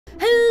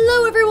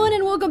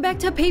welcome back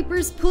to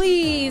Papers,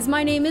 Please!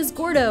 My name is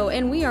Gordo,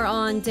 and we are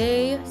on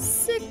day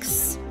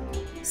 6.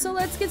 So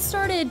let's get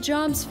started.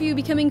 Jobs few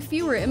becoming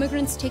fewer.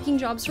 Immigrants taking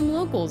jobs from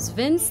locals.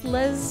 Vince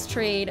Les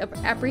trade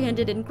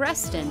apprehended in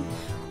Greston,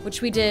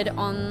 which we did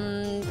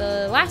on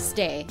the last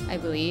day, I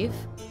believe.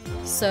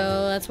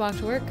 So let's walk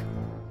to work.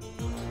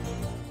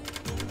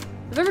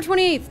 November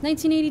 28th,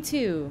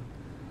 1982.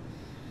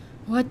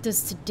 What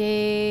does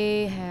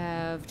today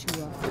have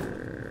to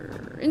offer?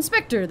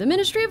 Inspector, the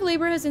Ministry of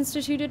Labor has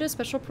instituted a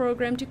special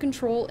program to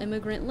control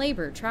immigrant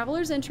labor.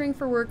 Travelers entering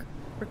for work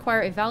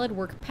require a valid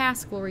work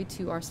pass. Glory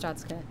to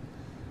Arstotzka.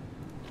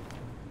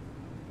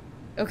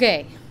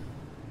 Okay.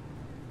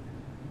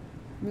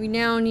 We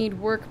now need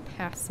work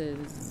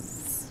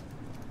passes.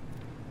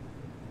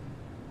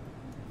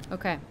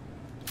 Okay.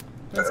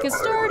 Let's get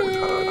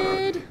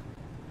started.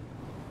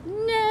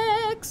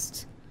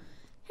 Next.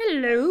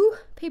 Hello.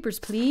 Papers,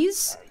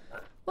 please.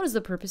 What is the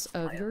purpose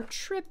of your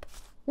trip?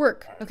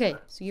 Work. Okay,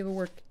 so you have a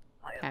work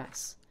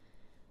pass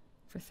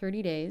for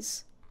 30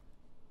 days.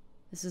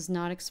 This is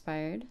not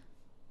expired.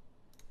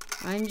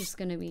 I'm just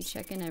gonna be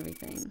checking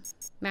everything.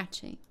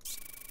 Matching.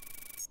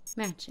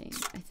 Matching.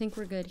 I think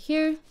we're good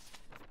here.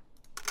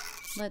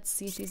 Let's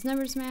see if these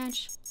numbers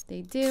match.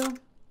 They do.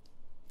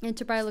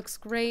 Enter by looks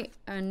great.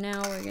 And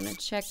now we're gonna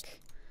check.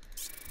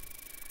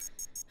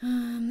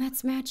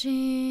 That's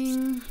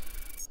matching.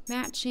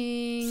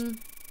 Matching.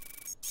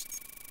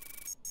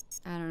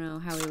 I don't know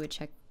how we would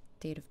check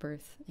date of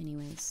birth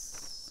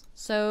anyways.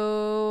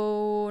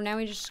 So now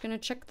we're just gonna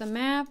check the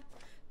map.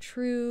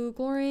 True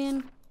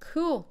Glorian.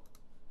 Cool.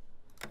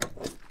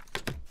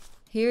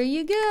 Here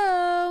you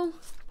go.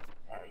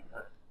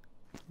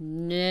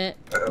 Next.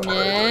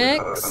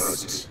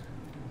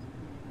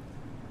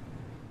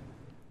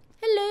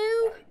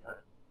 Hello.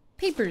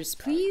 Papers,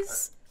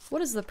 please.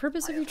 What is the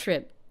purpose of your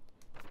trip?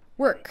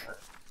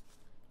 Work.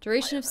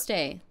 Duration of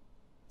stay.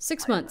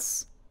 6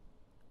 months.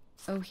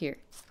 Oh, here.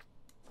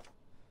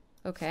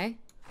 Okay.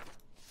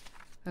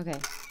 Okay.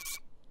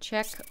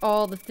 Check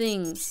all the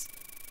things.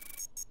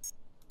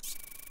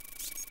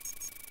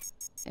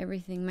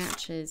 Everything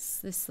matches.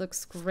 This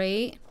looks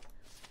great.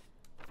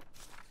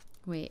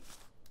 Wait.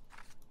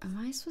 Am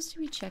I supposed to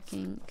be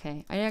checking?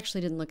 Okay. I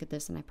actually didn't look at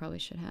this and I probably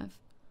should have.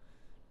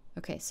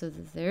 Okay, so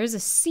there is a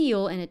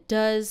seal and it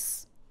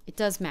does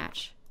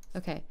match.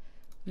 Okay.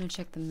 I'm gonna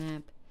check the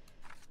map.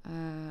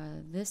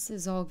 This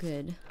is all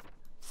good.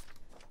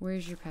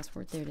 Where's your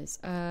passport? There it is.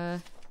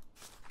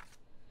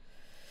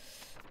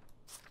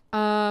 What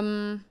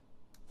am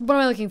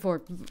I looking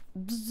for?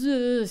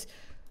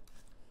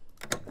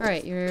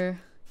 Alright, wait,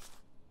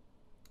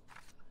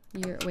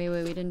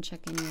 we didn't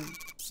check any of,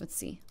 let's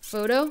see.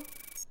 Photo?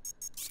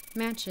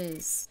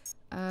 Matches.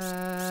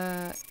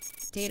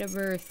 Date of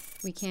birth.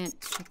 We can't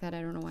check that.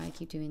 I don't know why I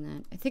keep doing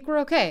that. I think we're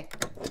okay.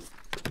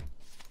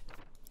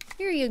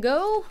 Here you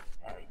go.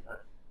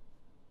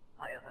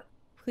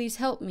 Please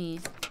help me.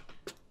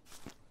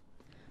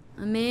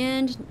 A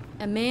man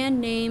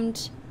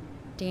named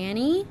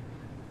Danny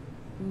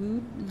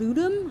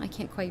Ludum, I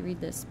can't quite read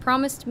this,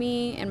 promised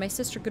me and my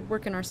sister good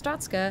work in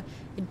Arstotzka.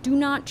 I do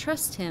not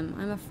trust him.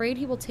 I'm afraid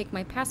he will take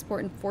my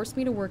passport and force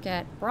me to work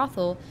at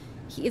brothel.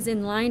 He is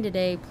in line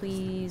today.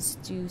 Please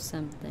do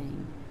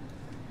something.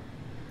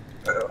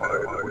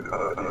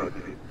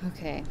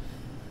 Okay.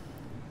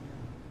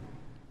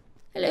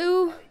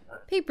 Hello.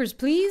 Papers,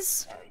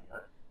 please.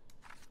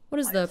 What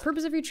is the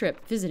purpose of your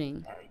trip?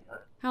 Visiting.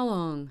 How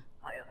long?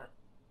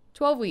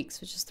 12 weeks,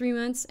 which is 3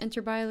 months.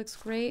 Enter by looks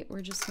great. We're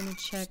just gonna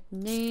check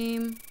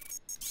name.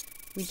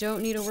 We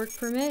don't need a work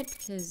permit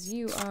because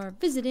you are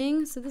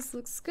visiting, so this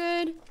looks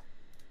good.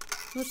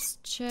 Let's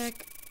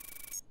check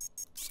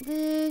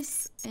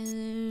this,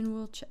 and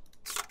we'll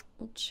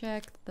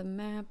check the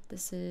map.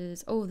 This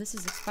is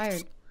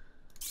expired.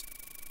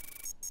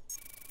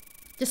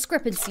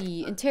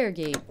 Discrepancy.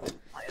 Interrogate.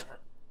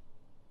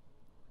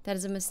 That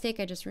is a mistake.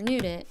 I just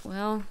renewed it.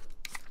 Well,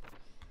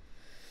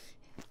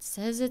 it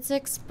says it's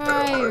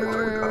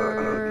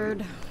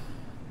expired.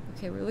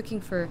 Okay, we're looking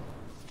for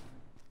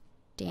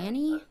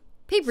Danny.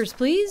 Papers,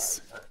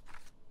 please.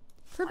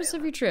 Purpose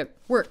of your trip.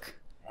 Work.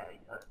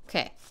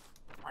 Okay.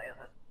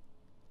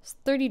 It's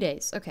 30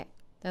 days. Okay,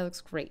 that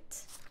looks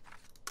great.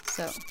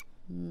 So,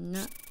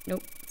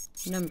 nope.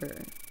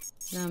 Number.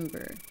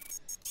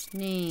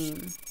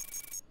 Name.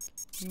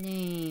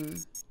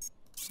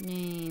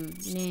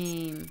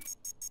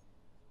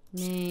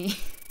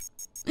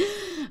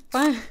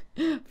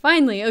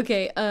 Finally,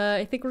 okay,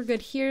 I think we're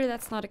good here.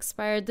 That's not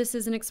expired. This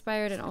isn't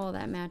expired, and all of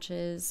that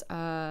matches.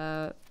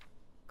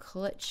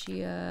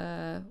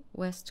 Kolechia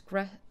West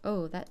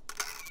oh, that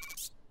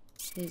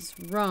is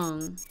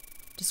wrong.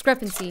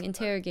 Discrepancy.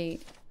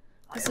 Interrogate.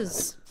 This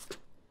is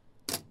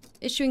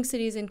issuing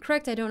city is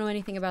incorrect. I don't know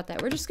anything about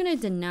that. We're just gonna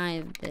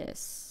deny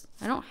this.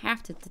 I don't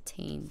have to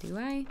detain, do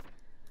I?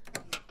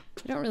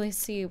 I don't really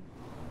see.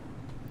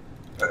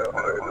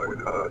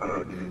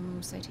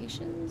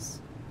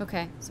 Citations.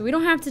 Okay, so we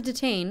don't have to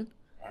detain.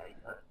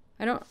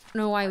 I don't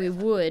know why we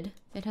would.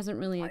 It hasn't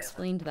really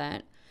explained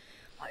that.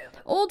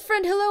 Old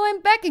friend, hello,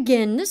 I'm back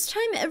again. This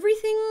time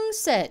everything's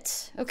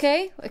set,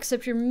 okay?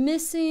 Except you're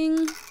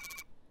missing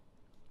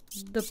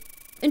the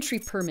entry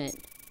permit.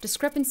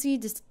 Discrepancy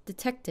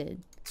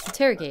detected.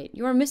 Interrogate.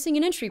 You are missing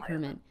an entry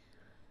permit.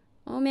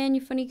 Oh man,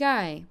 you funny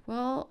guy.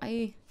 Well,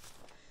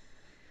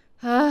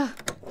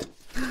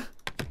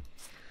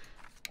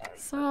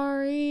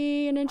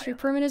 sorry, an entry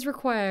permit is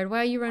required.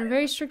 Wow, you run a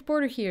very strict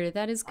border here.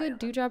 That is good.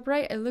 Do job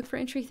right. I look for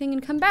entry thing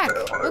and come back.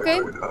 Okay.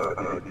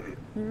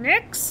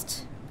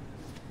 Next.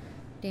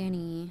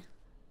 Danny.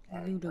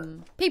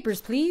 Ludum.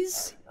 Papers,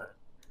 please.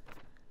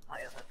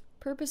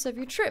 Purpose of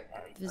your trip.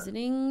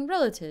 Visiting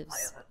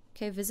relatives.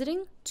 Okay,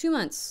 visiting. 2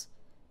 months.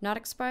 Not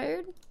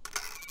expired.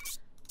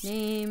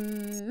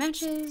 Name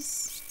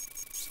matches.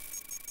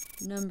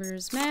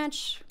 Numbers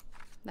match.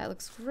 That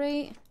looks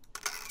great.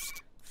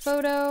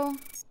 Photo.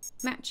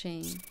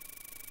 Matching.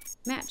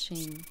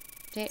 Matching.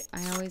 Date.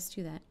 I always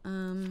do that.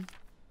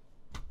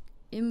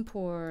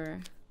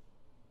 Import.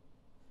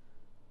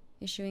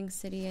 Issuing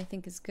city, I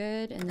think, is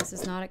good. And this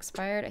is not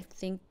expired. I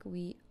think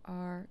we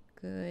are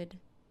good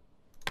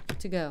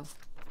to go.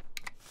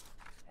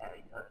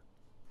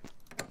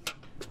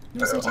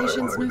 No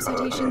citations, no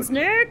citations.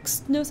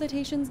 Next! No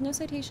citations, no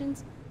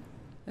citations.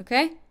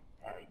 Okay.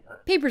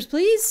 Papers,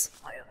 please.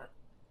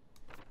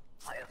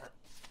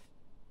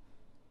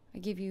 I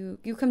give you,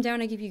 you come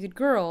down, I give you good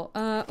girl.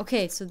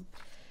 Okay, so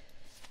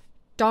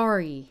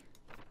Dari.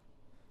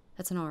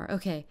 That's an R.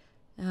 Okay.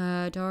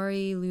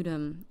 Dari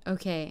Ludum.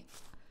 Okay.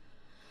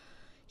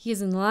 He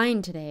is in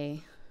line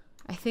today.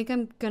 I think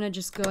I'm gonna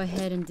just go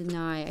ahead and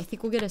deny. I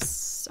think we'll get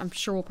I'm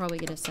sure we'll probably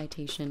get a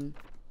citation.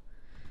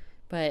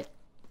 But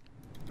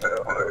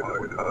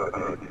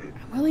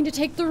I'm willing to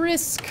take the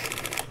risk.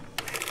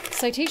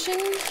 Citation?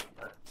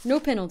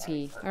 No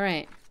penalty.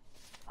 Alright.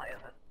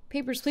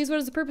 Papers, please. What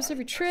is the purpose of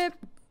your trip?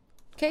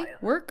 Okay,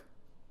 work.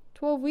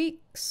 12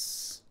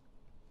 weeks.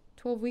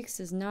 12 weeks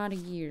is not a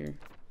year.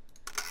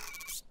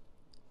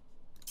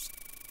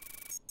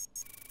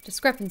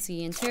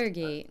 Discrepancy.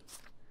 Interrogate.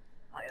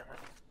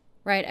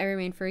 Right, I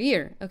remain for a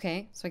year.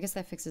 Okay, so I guess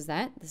that fixes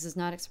that. This is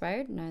not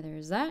expired. Neither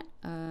is that.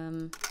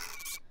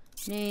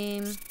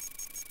 Name.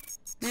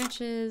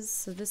 Matches.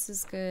 So this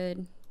is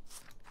good.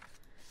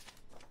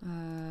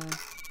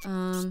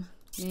 Name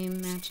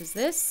matches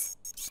this.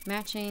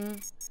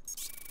 Matching.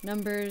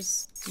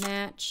 Numbers.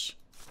 Match.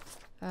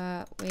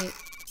 Wait.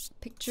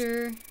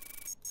 Picture.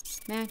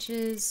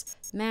 Matches.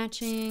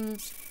 Matching.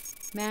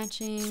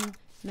 Matching.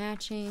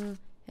 Matching.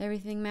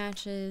 Everything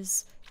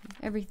matches.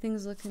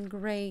 Everything's looking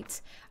great.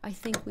 I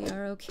think we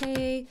are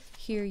okay.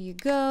 Here you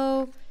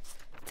go.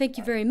 Thank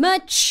you very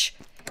much.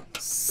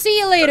 See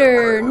you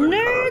later.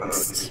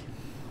 Next.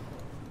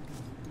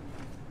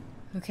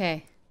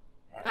 Okay.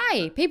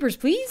 Hi. Papers,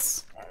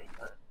 please.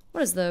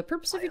 What is the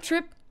purpose of your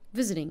trip?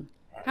 Visiting.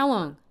 How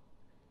long?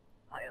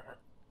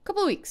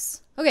 Couple of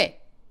weeks. Okay.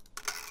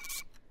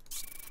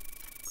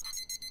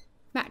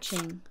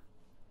 Matching.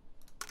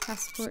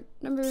 Passport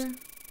number.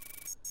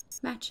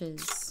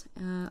 Matches.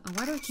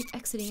 Why do I keep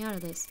exiting out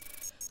of this?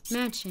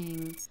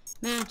 Matching.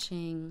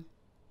 Matching.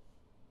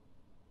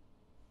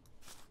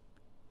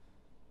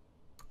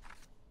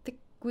 Think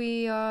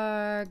we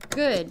are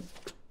good.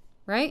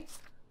 Right?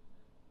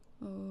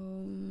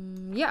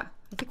 Yeah.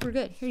 I think we're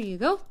good. Here you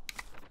go.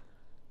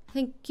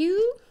 Thank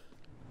you.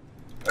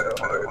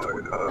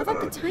 I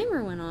thought the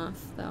timer went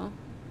off, though.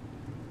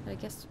 But I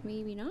guess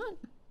maybe not.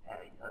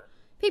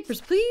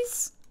 Papers,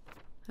 please.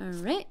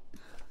 Alright.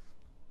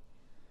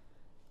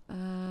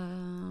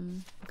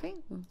 Okay,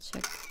 we'll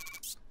check.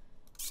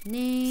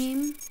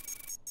 Name.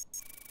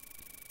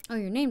 Oh,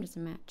 your name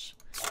doesn't match.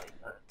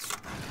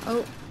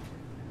 Oh.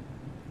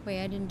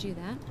 Wait, I didn't do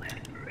that.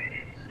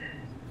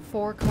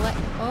 For collect.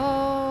 Oh.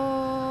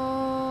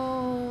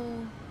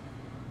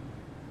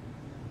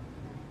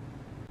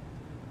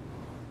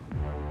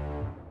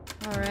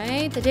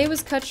 Alright, the day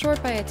was cut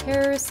short by a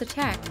terrorist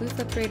attack. Booth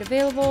upgrade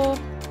available.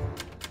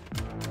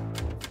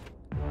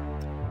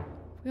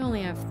 We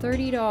only have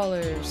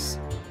 $30.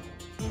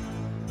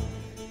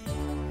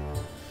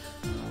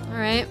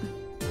 Alright.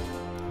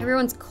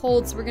 Everyone's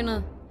cold, so we're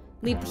gonna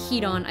leave the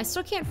heat on. I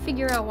still can't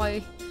figure out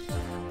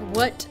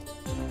what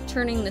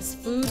turning this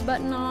food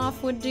button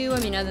off would do. I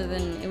mean, other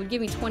than it would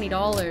give me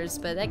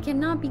 $20, but that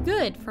cannot be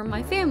good for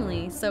my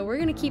family. So we're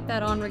gonna keep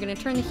that on. We're gonna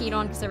turn the heat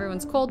on because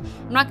everyone's cold.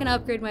 I'm not gonna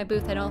upgrade my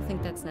booth. I don't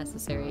think that's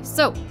necessary.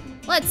 So,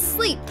 let's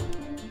sleep!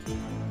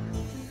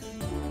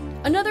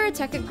 Another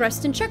attack at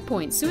Greston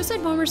checkpoint.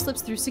 Suicide bomber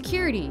slips through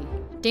security.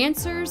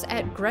 Dancers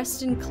at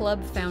Greston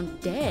club found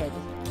dead.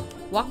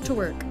 Walk to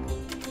work.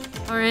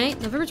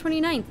 Alright, November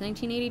 29th,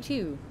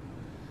 1982.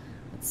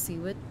 Let's see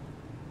what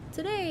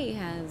today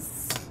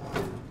has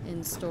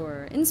in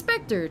store.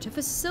 Inspector, to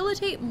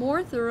facilitate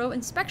more thorough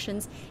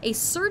inspections, a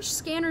search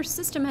scanner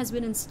system has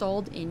been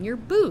installed in your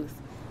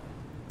booth.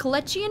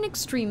 Kalechian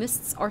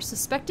extremists are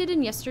suspected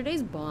in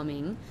yesterday's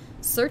bombing.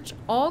 Search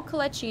all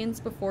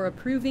Kalechians before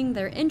approving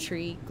their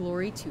entry.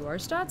 Glory to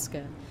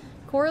Arstotzka.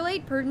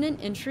 Correlate pertinent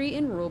entry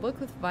in rulebook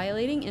with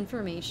violating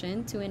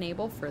information to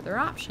enable further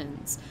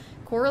options.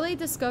 Correlate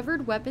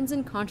discovered weapons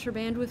and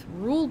contraband with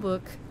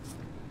rulebook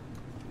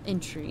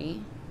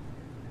entry.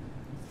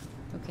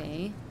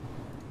 Okay.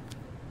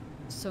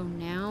 So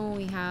now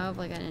we have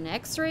like an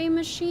X-ray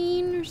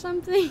machine or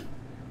something.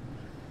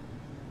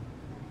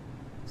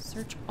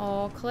 Search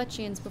all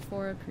collections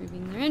before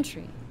approving their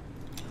entry.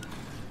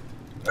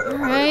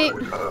 Alright.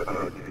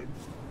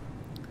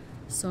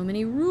 So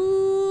many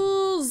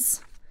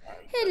rules.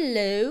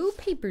 Hello,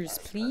 papers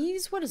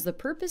please. What is the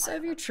purpose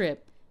of your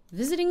trip?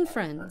 Visiting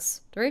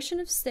friends. Duration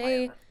of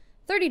stay,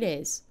 30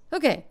 days.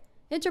 Okay.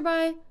 Enter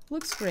by,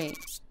 looks great.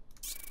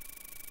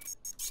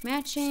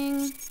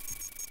 Matching.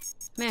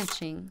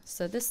 Matching.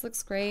 So this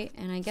looks great,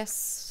 and I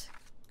guess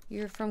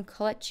you're from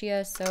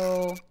Kolechia,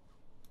 so...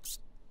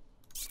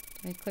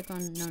 Did I click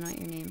on... No, not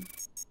your name.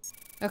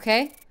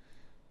 Okay.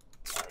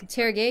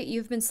 Interrogate.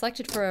 You've been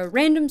selected for a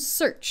random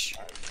search.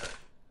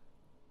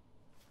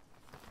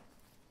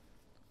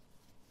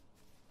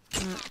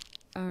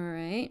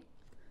 Alright.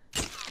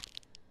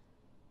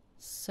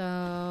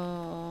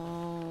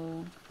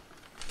 So...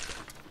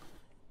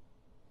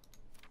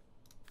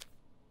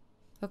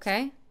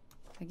 Okay.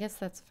 I guess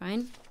that's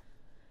fine.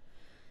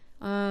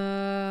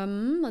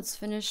 Let's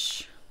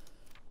finish.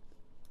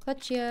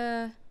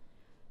 Kolechia.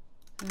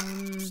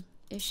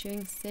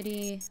 Issuing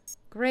city.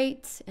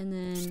 Great. And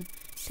then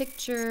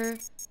picture.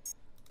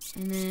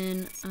 And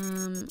then,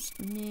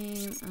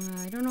 name.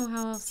 I don't know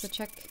how else to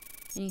check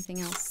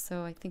anything else,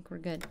 so I think we're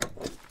good.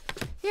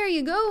 Here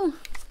you go.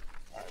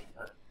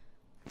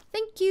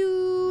 Thank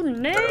you.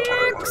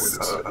 Next.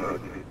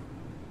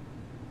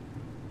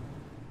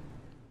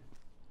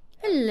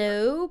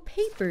 Hello,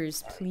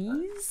 papers,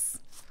 please.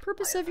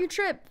 Purpose of your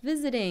trip,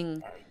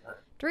 visiting.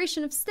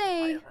 Duration of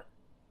stay,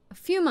 a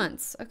few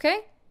months,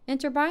 okay?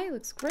 Enter by,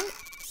 looks great.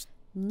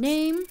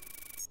 Name.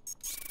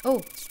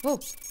 Oh, whoa.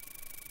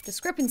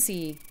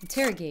 Discrepancy,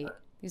 interrogate.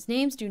 These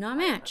names do not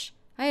match.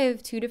 I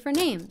have 2 different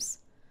names.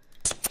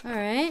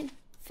 Alright.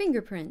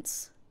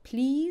 Fingerprints,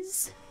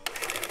 please.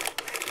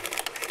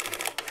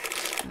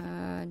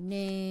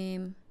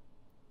 Name.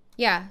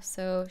 Yeah,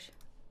 so,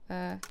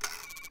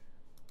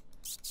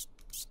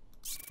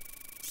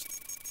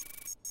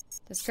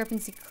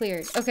 discrepancy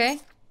cleared. Okay.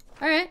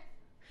 Alright.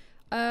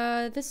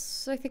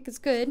 This I think is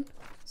good.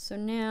 So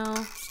now,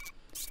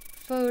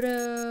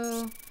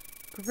 photo.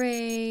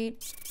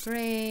 Great.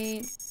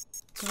 Great.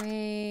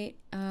 Great.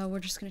 We're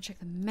just gonna check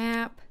the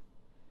map.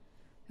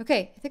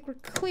 Okay, I think we're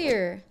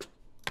clear.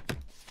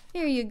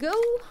 Here you go.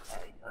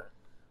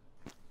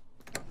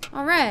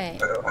 Alright.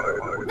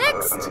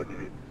 Next!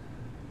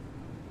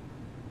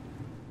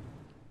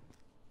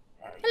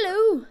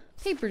 Hello!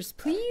 Papers,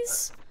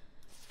 please.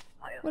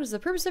 What is the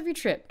purpose of your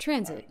trip?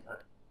 Transit.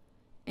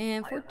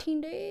 And 14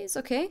 days?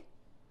 Okay.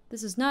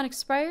 This is not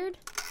expired.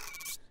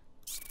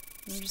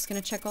 We're just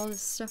gonna check all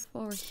this stuff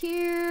over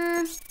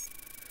here.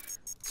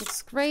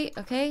 Looks great.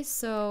 Okay,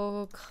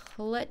 so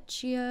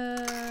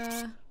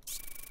Kolechia.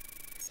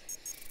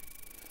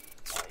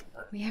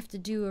 We have to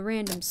do a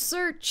random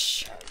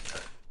search.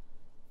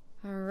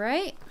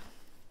 Alright.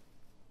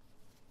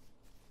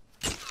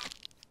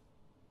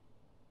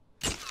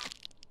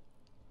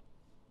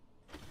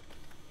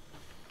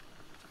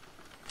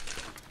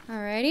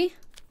 Alrighty.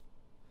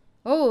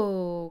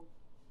 Oh.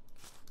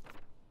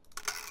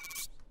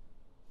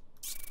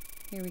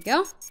 Here we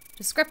go.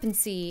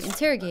 Discrepancy.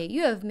 Interrogate.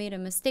 You have made a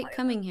mistake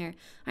coming here.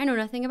 I know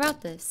nothing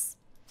about this.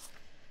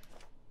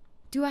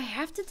 Do I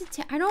have to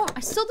detain? I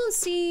still don't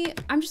see.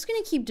 I'm just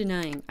gonna keep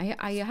denying.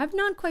 I have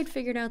not quite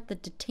figured out the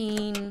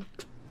detain.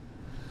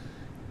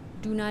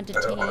 Do not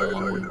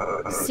detain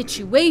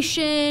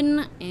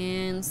situation.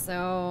 And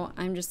so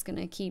I'm just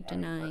gonna keep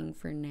denying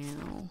for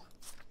now.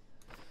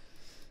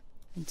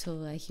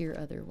 Until I hear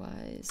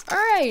otherwise.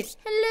 Alright,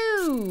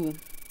 hello!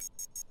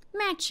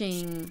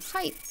 Matching,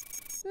 height,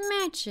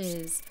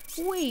 matches,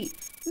 weight,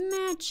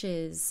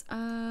 matches,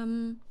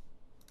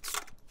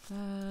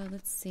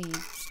 let's see,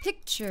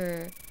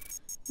 picture,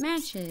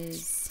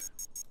 matches,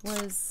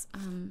 was,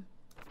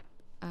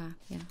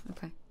 yeah,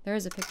 okay. There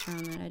is a picture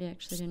on that, I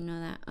actually didn't know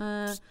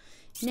that.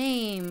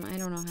 Name, I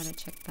don't know how to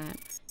check that.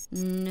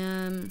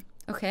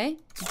 Okay,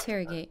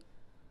 interrogate.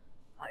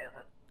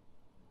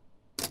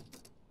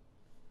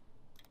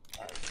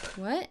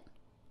 What?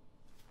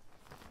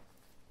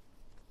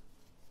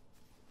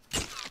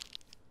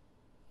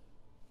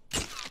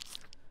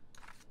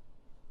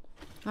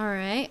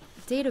 Alright.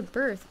 Date of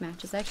birth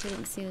matches. I actually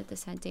didn't see that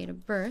this had date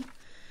of birth.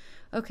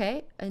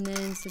 Okay. And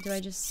then, so do I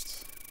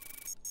just...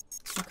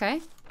 Okay.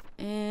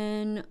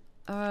 And,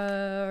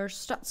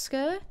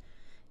 Arstotzka,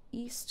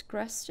 East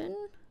Greston.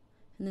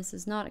 And this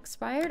is not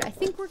expired. I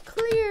think we're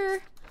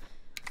clear.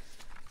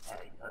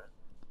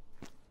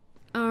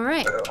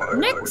 Alright.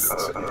 Next.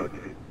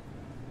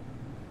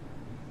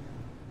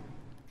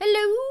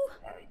 Hello?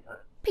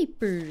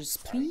 Papers,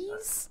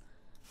 please.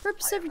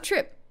 Purpose of your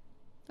trip.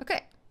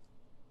 Okay.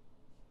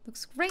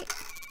 Looks great.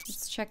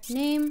 Let's check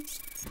name.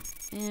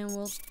 And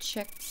we'll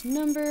check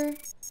number.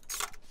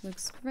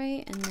 Looks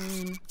great. And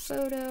then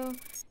photo.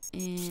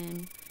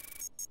 And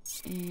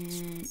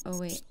oh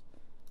wait.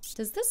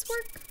 Does this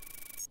work?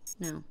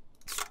 No.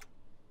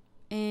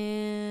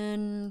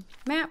 And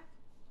map.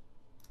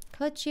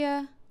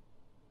 Klechia.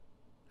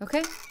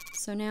 Okay,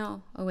 so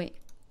now, oh wait.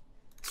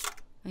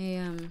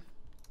 Oh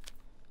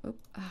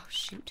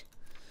shoot.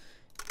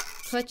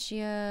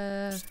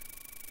 Klechia.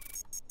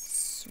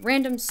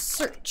 Random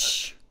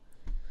search.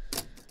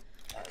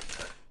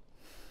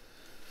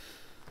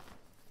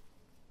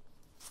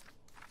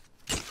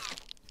 I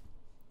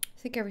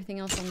think everything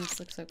else on this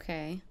looks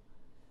okay.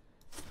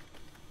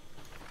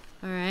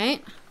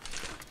 Alright.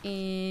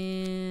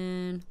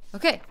 And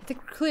okay, I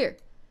think we're clear.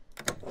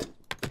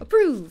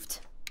 Approved.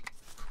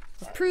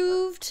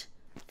 Approved.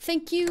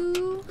 Thank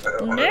you.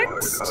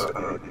 Next.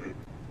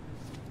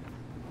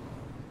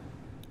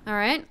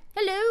 Alright.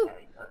 Hello.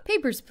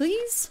 Papers,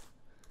 please.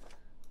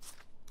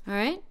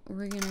 Alright,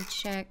 we're gonna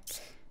check.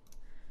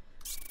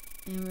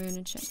 And we're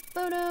gonna check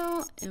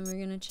photo. And we're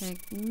gonna check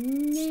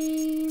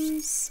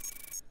names.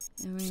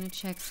 And we're gonna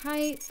check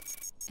height.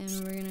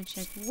 And we're gonna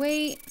check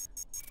weight.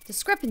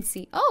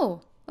 Discrepancy.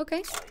 Oh,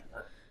 okay.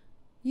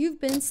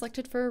 You've been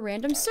selected for a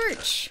random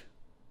search.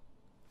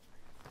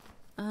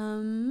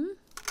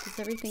 Does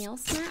everything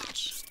else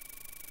match?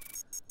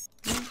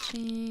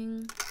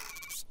 Matching.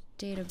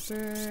 Date of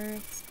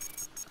birth.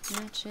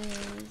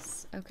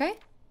 Matches. Okay.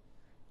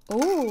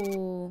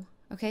 Oh.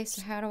 Okay,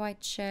 so how do I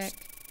check?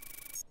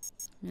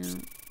 No.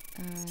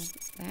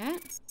 That?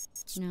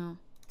 No.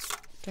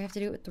 Do I have to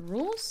do it with the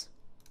rules?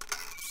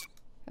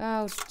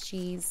 Oh,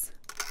 jeez.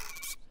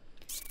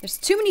 There's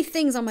too many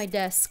things on my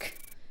desk.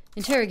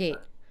 Interrogate.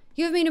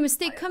 You have made a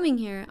mistake coming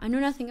here. I know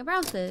nothing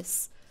about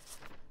this.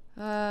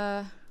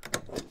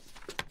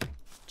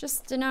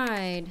 Just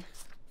denied.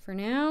 For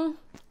now.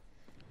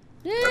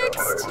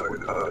 Next!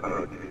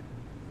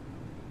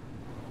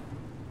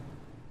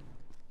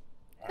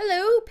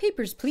 Hello,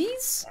 papers,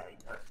 please.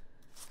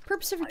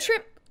 Purpose of your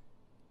trip.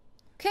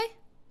 Okay.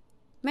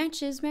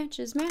 Matches,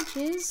 matches,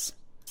 matches.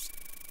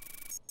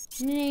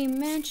 Name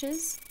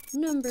matches.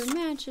 Number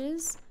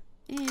matches.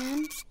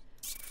 And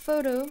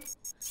photo.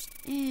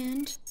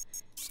 And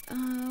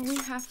we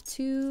have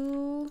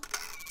to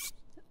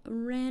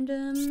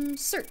random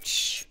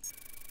search.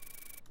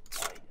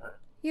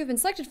 You have been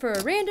selected for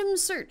a random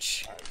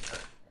search.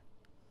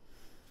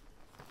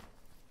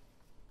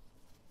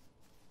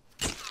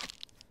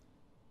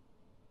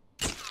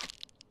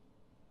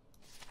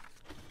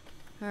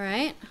 All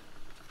right.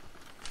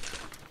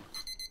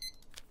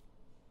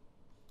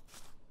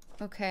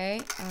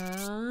 Okay.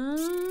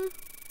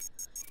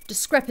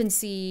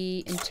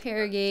 Discrepancy.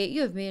 Interrogate.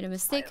 You have made a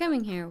mistake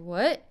coming here.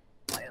 What?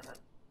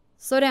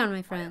 Slow down,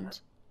 my friend.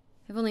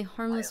 I have only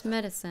harmless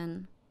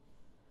medicine.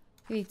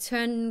 Give me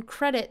 10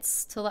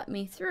 credits to let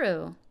me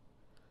through.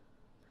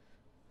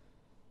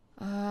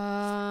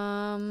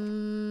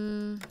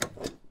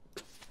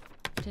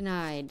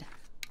 Denied.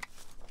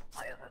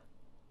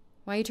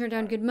 Why you turned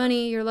down good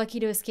money? You're lucky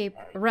to escape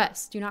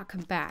arrest. Do not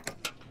come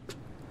back.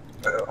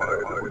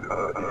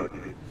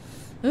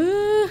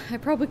 I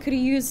probably could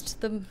have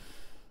used the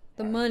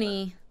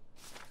money.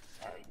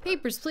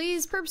 Papers,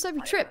 please. Purpose of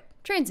your trip.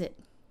 Transit.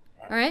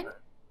 Alright.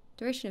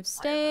 Duration of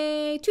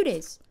stay. 2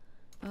 days.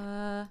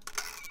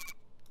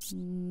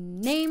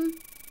 Name.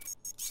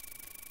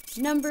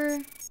 Number.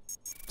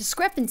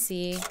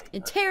 Discrepancy.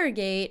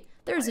 Interrogate.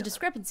 There's a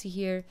discrepancy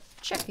here.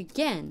 Check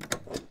again.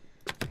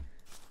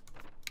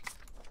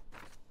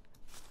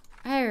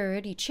 I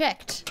already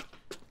checked.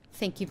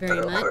 Thank you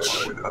very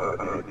much.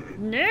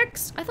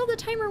 Next! I thought the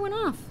timer went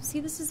off. See,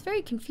 this is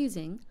very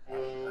confusing.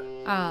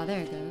 Ah,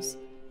 there it goes.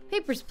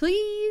 Papers,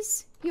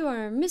 please. You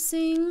are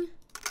missing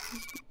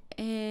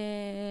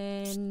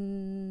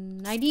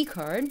an ID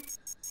card.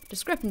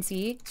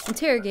 Discrepancy.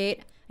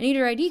 Interrogate. I need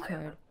your ID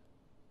card.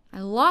 I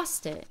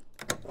lost it.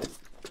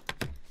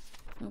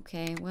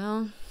 Okay,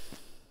 well.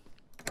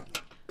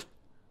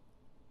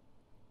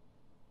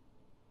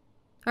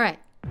 Alright.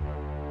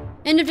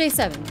 End of day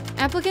 7.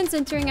 Applicants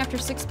entering after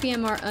 6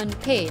 p.m. are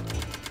unpaid.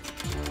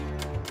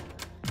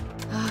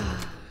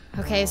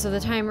 Okay, so the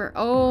timer.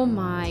 Oh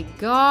my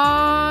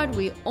god.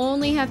 We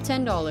only have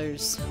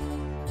 $10.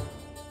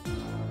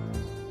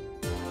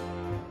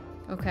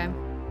 Okay.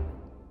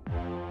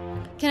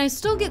 Can I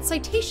still get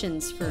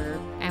citations for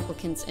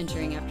applicants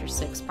entering after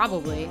 6?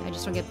 Probably. I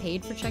just don't get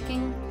paid for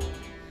checking.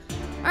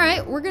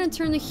 Alright, we're gonna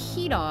turn the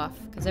heat off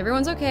because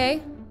everyone's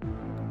okay.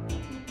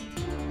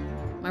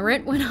 My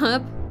rent went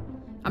up.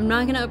 I'm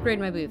not gonna upgrade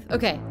my booth.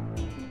 Okay.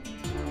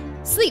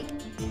 Sleep.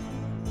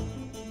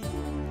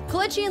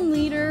 Collegian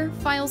leader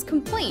files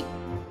complaint.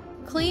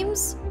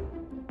 Claims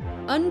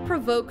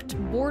unprovoked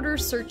border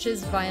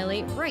searches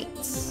violate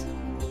rights.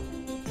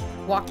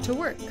 Walk to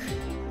work.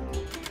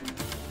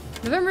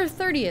 November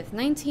 30th,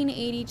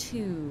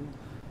 1982.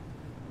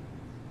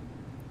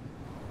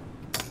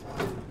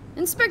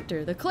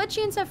 Inspector, the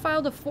Collegians have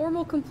filed a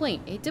formal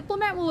complaint. A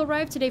diplomat will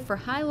arrive today for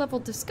high-level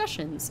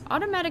discussions.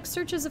 Automatic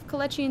searches of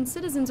Collegian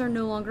citizens are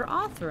no longer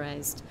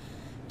authorized.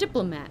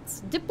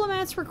 Diplomats.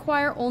 Diplomats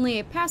require only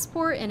a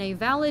passport and a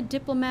valid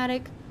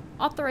diplomatic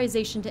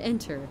authorization to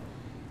enter.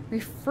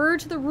 Refer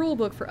to the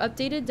rulebook for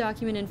updated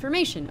document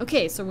information.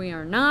 Okay, so we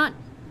are not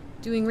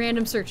doing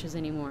random searches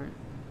anymore.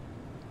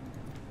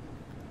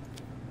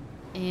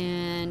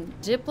 And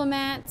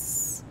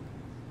diplomats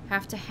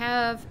have to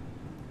have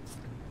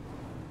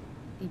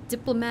a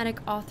diplomatic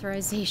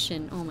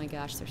authorization. Oh my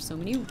gosh, there's so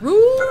many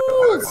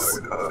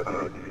rules!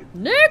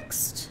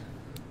 Next!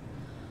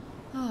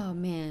 Oh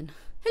man.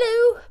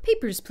 Hello,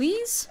 papers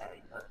please.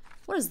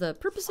 What is the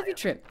purpose of your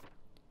trip?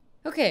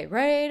 Okay,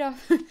 right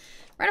off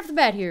the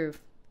bat here.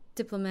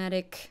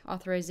 Diplomatic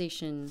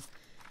authorization.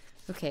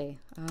 Okay,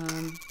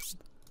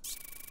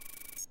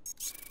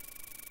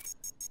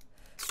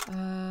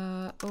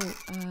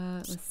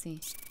 let's see.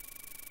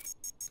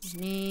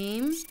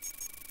 Name,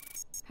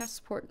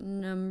 passport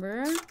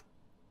number.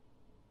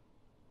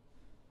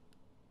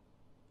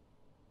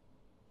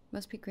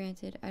 Must be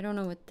granted. I don't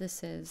know what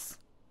this is.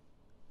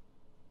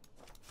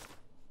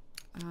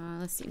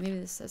 Let's see. Maybe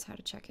this says how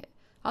to check it.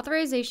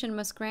 Authorization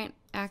must grant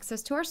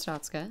access to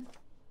Arstotzka.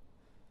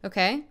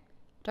 Okay.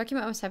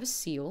 Document must have a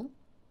seal,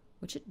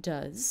 which it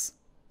does.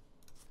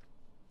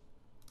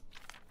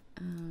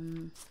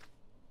 And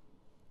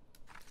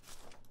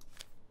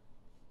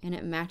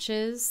it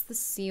matches the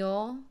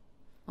seal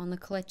on the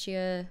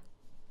Kolechia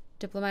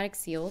diplomatic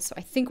seal, so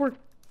I think we're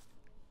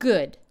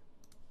good.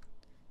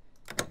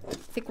 I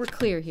think we're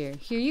clear here.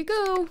 Here you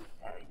go.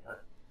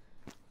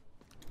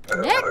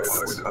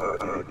 Next!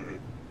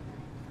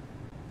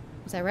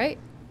 Was that right?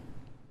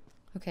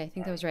 Okay, I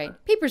think that was right.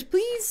 Papers,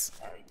 please!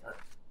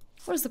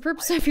 What is the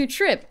purpose of your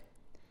trip?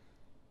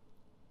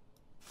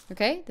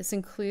 Okay, this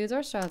includes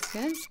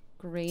Arstotzka.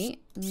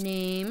 Great.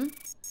 Name.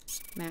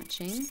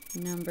 Matching.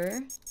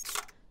 Number.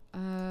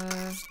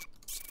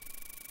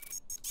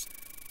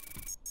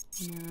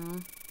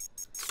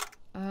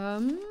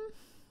 No.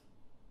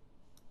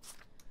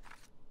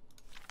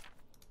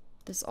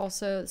 This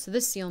also, so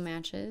this seal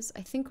matches.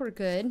 I think we're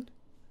good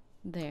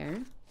there.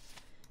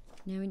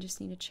 Now we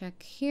just need to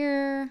check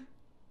here.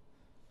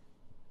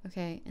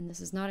 Okay, and this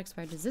is not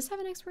expired. Does this have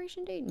an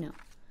expiration date? No.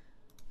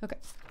 Okay.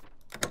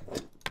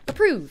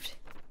 Approved.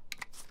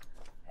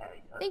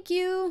 Thank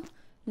you.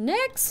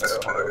 Next.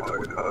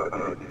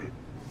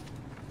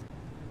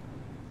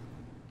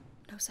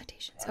 No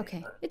citations.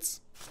 Okay.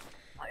 It's...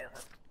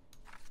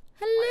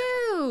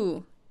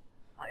 Hello.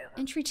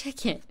 Entry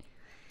ticket.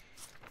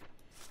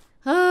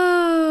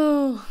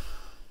 Oh.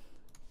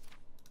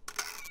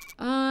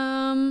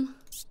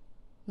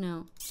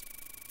 No.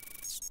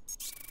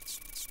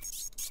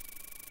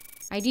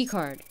 ID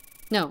card.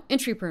 No.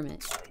 Entry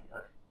permit.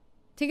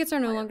 Tickets are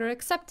no longer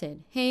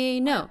accepted. Hey,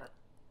 no.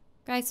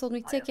 Guy sold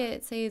me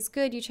ticket. Say it's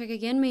good. You check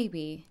again,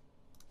 maybe.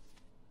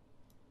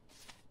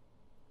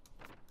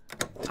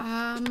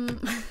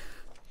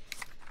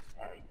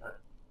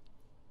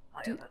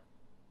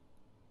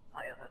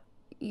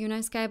 You're a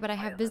nice guy, but I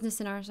have business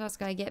in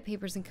Arstotzka. I get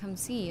papers and come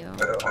see you.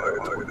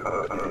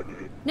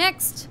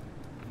 Next!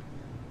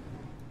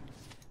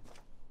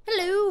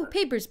 Hello,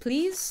 papers,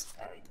 please.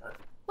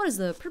 What is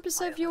the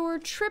purpose of your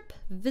trip?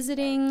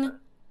 Visiting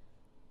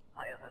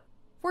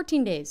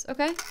 14 days.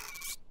 Okay.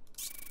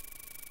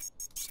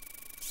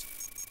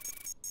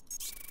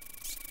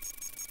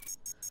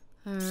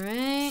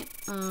 Alright,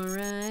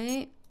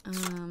 alright.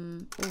 Oh,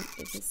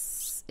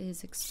 this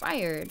is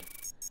expired.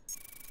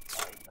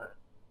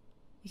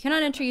 You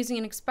cannot enter using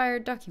an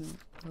expired document.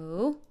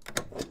 Oh.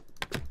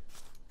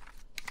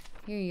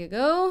 Here you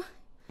go.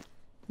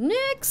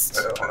 Next!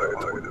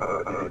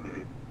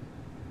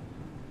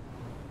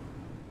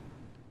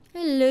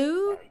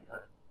 Hello?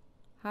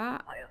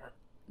 Ha.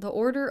 The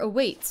order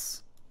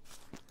awaits.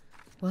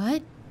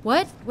 What?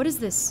 What? What is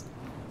this?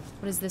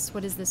 What is this?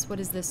 What is this? What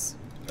is this?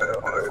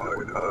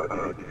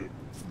 Oh,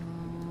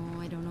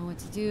 I don't know what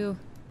to do.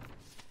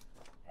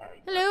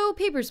 Hello,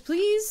 papers,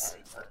 please.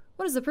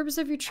 What is the purpose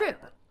of your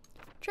trip?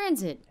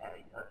 Transit.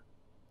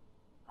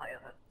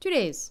 2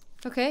 days.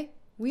 Okay.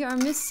 We are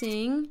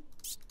missing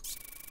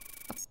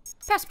a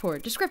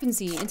passport.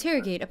 Discrepancy.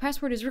 Interrogate. A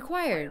passport is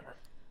required.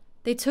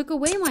 They took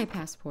away my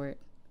passport.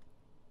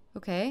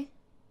 Okay.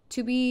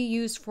 To be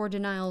used for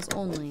denials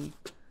only.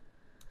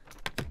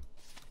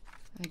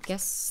 I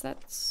guess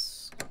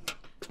that's...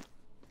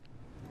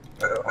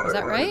 Is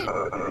that right?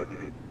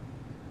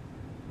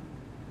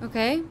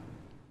 Okay.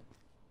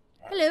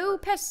 Hello,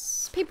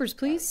 papers,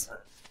 please.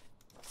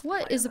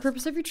 What is the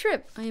purpose of your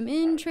trip? I am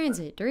in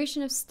transit.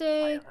 Duration of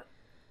stay,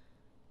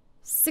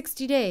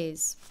 60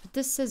 days. But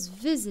this says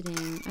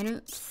visiting. I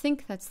don't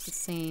think that's the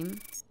same.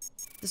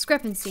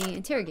 Discrepancy,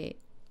 interrogate.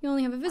 You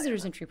only have a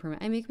visitor's entry permit.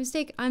 I make a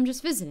mistake. I'm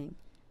just visiting.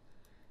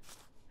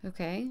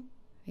 Okay.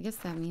 I guess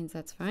that means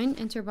that's fine.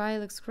 Enter by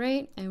looks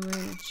great. And we're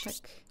going to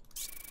check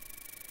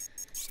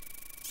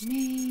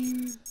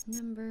name,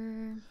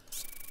 number.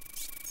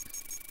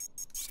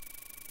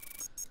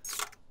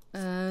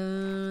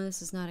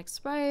 This is not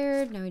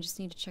expired. Now we just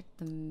need to check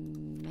the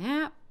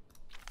map.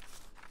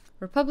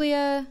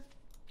 Republia.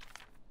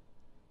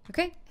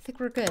 Okay, I think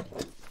we're good.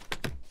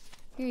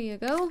 Here you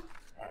go.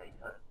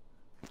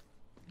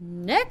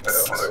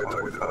 Next.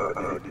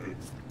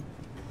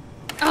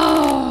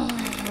 Oh.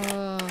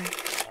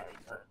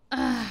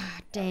 Ah,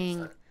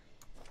 dang.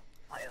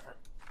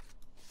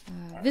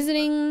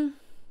 visiting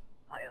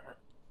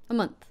a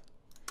month.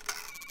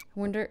 I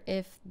wonder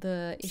if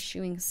the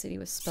issuing city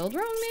was spelled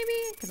wrong,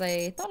 maybe? Because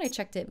I thought I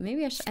checked it.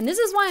 Maybe I should. And this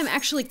is why I'm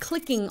actually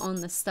clicking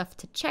on the stuff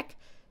to check.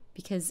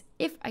 Because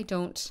if I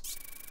don't,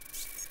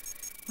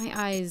 my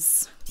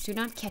eyes do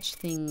not catch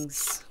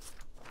things.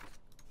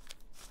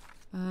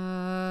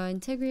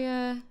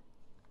 Integria.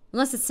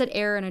 Unless it said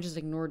error and I just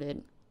ignored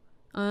it.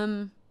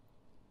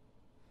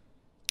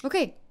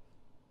 Okay.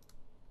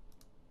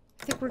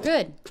 I think we're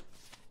good.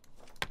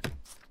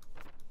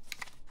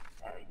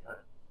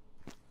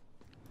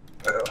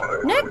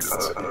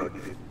 Next!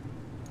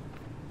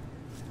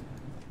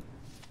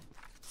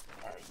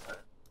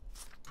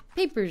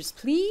 Papers,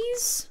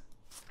 please.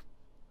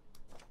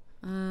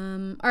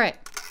 Alright.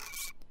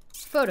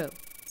 Photo.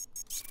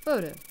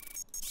 Photo.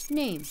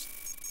 Name.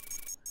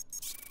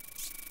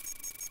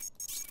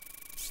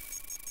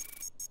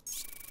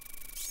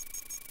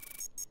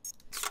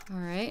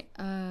 Alright,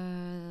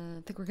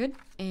 I think we're good.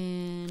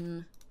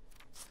 And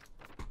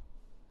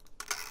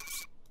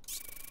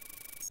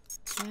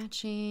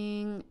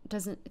matching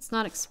doesn't, it's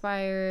not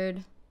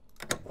expired.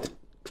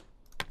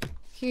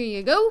 Here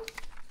you go.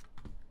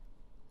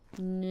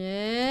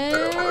 Next.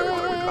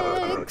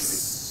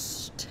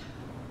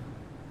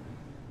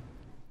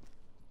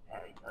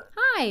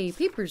 Hi,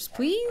 papers,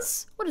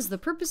 please. What is the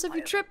purpose of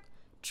your trip?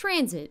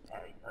 Transit.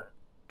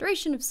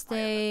 Duration of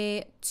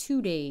stay,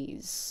 2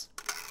 days.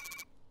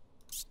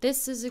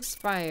 This is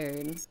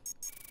expired.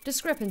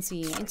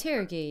 Discrepancy.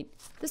 Interrogate.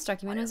 This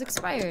document has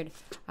expired.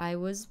 I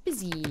was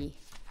busy.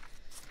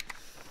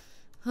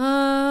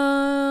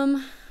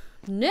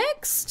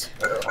 Next.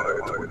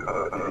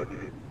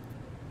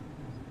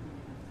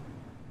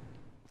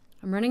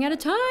 I'm running out of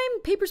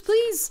time. Papers,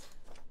 please.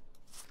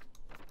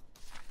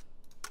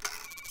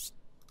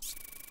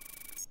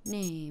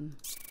 Name.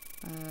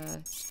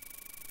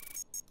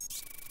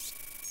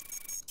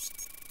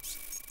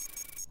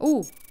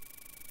 Oh.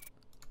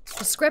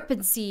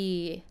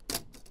 Discrepancy.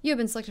 You have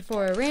been selected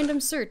for a random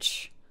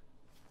search.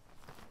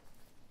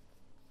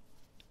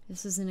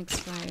 This isn't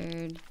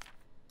expired.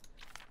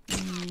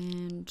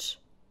 And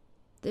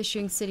the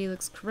issuing city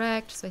looks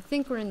correct, so I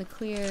think we're in the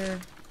clear.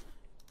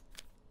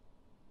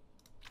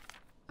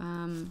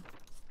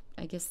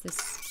 I guess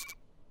this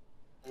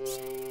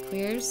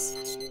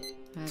clears?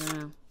 I don't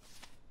know.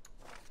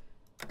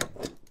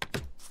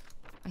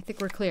 I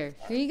think we're clear.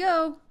 Here you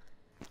go.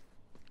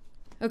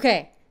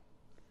 Okay.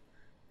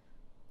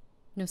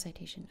 No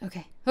citation.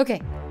 Okay.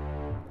 Okay.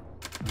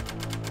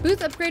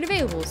 Booth upgrade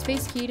available.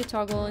 Space key to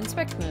toggle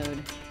inspect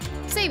mode.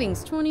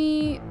 Savings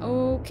 20.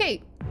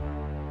 Okay.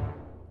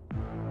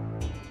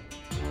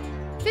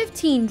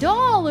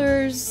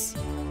 $15.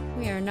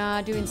 We are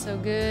not doing so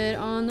good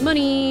on the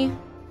money.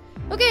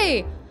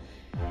 Okay.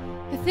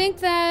 I think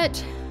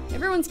that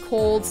everyone's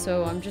cold,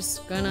 so I'm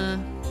just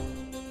gonna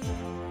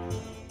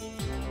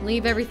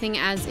leave everything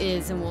as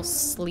is and we'll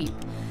sleep.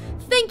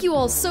 Thank you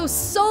all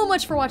so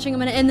much for watching. I'm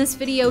gonna end this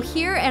video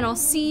here and I'll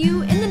see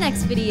you in the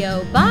next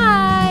video.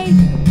 Bye!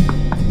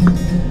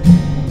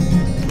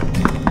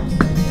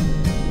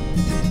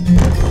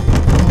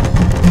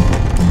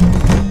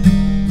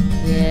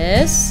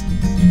 Yes?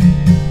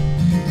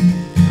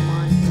 Come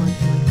on, come on,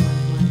 come on, come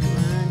on,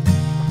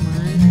 come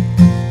on,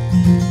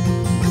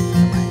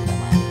 come on,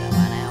 come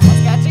on, I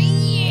almost got you.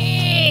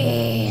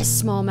 Yeah!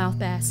 Smallmouth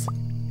bass.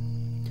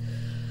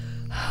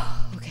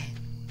 Okay,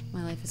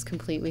 my life is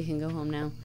complete. We can go home now.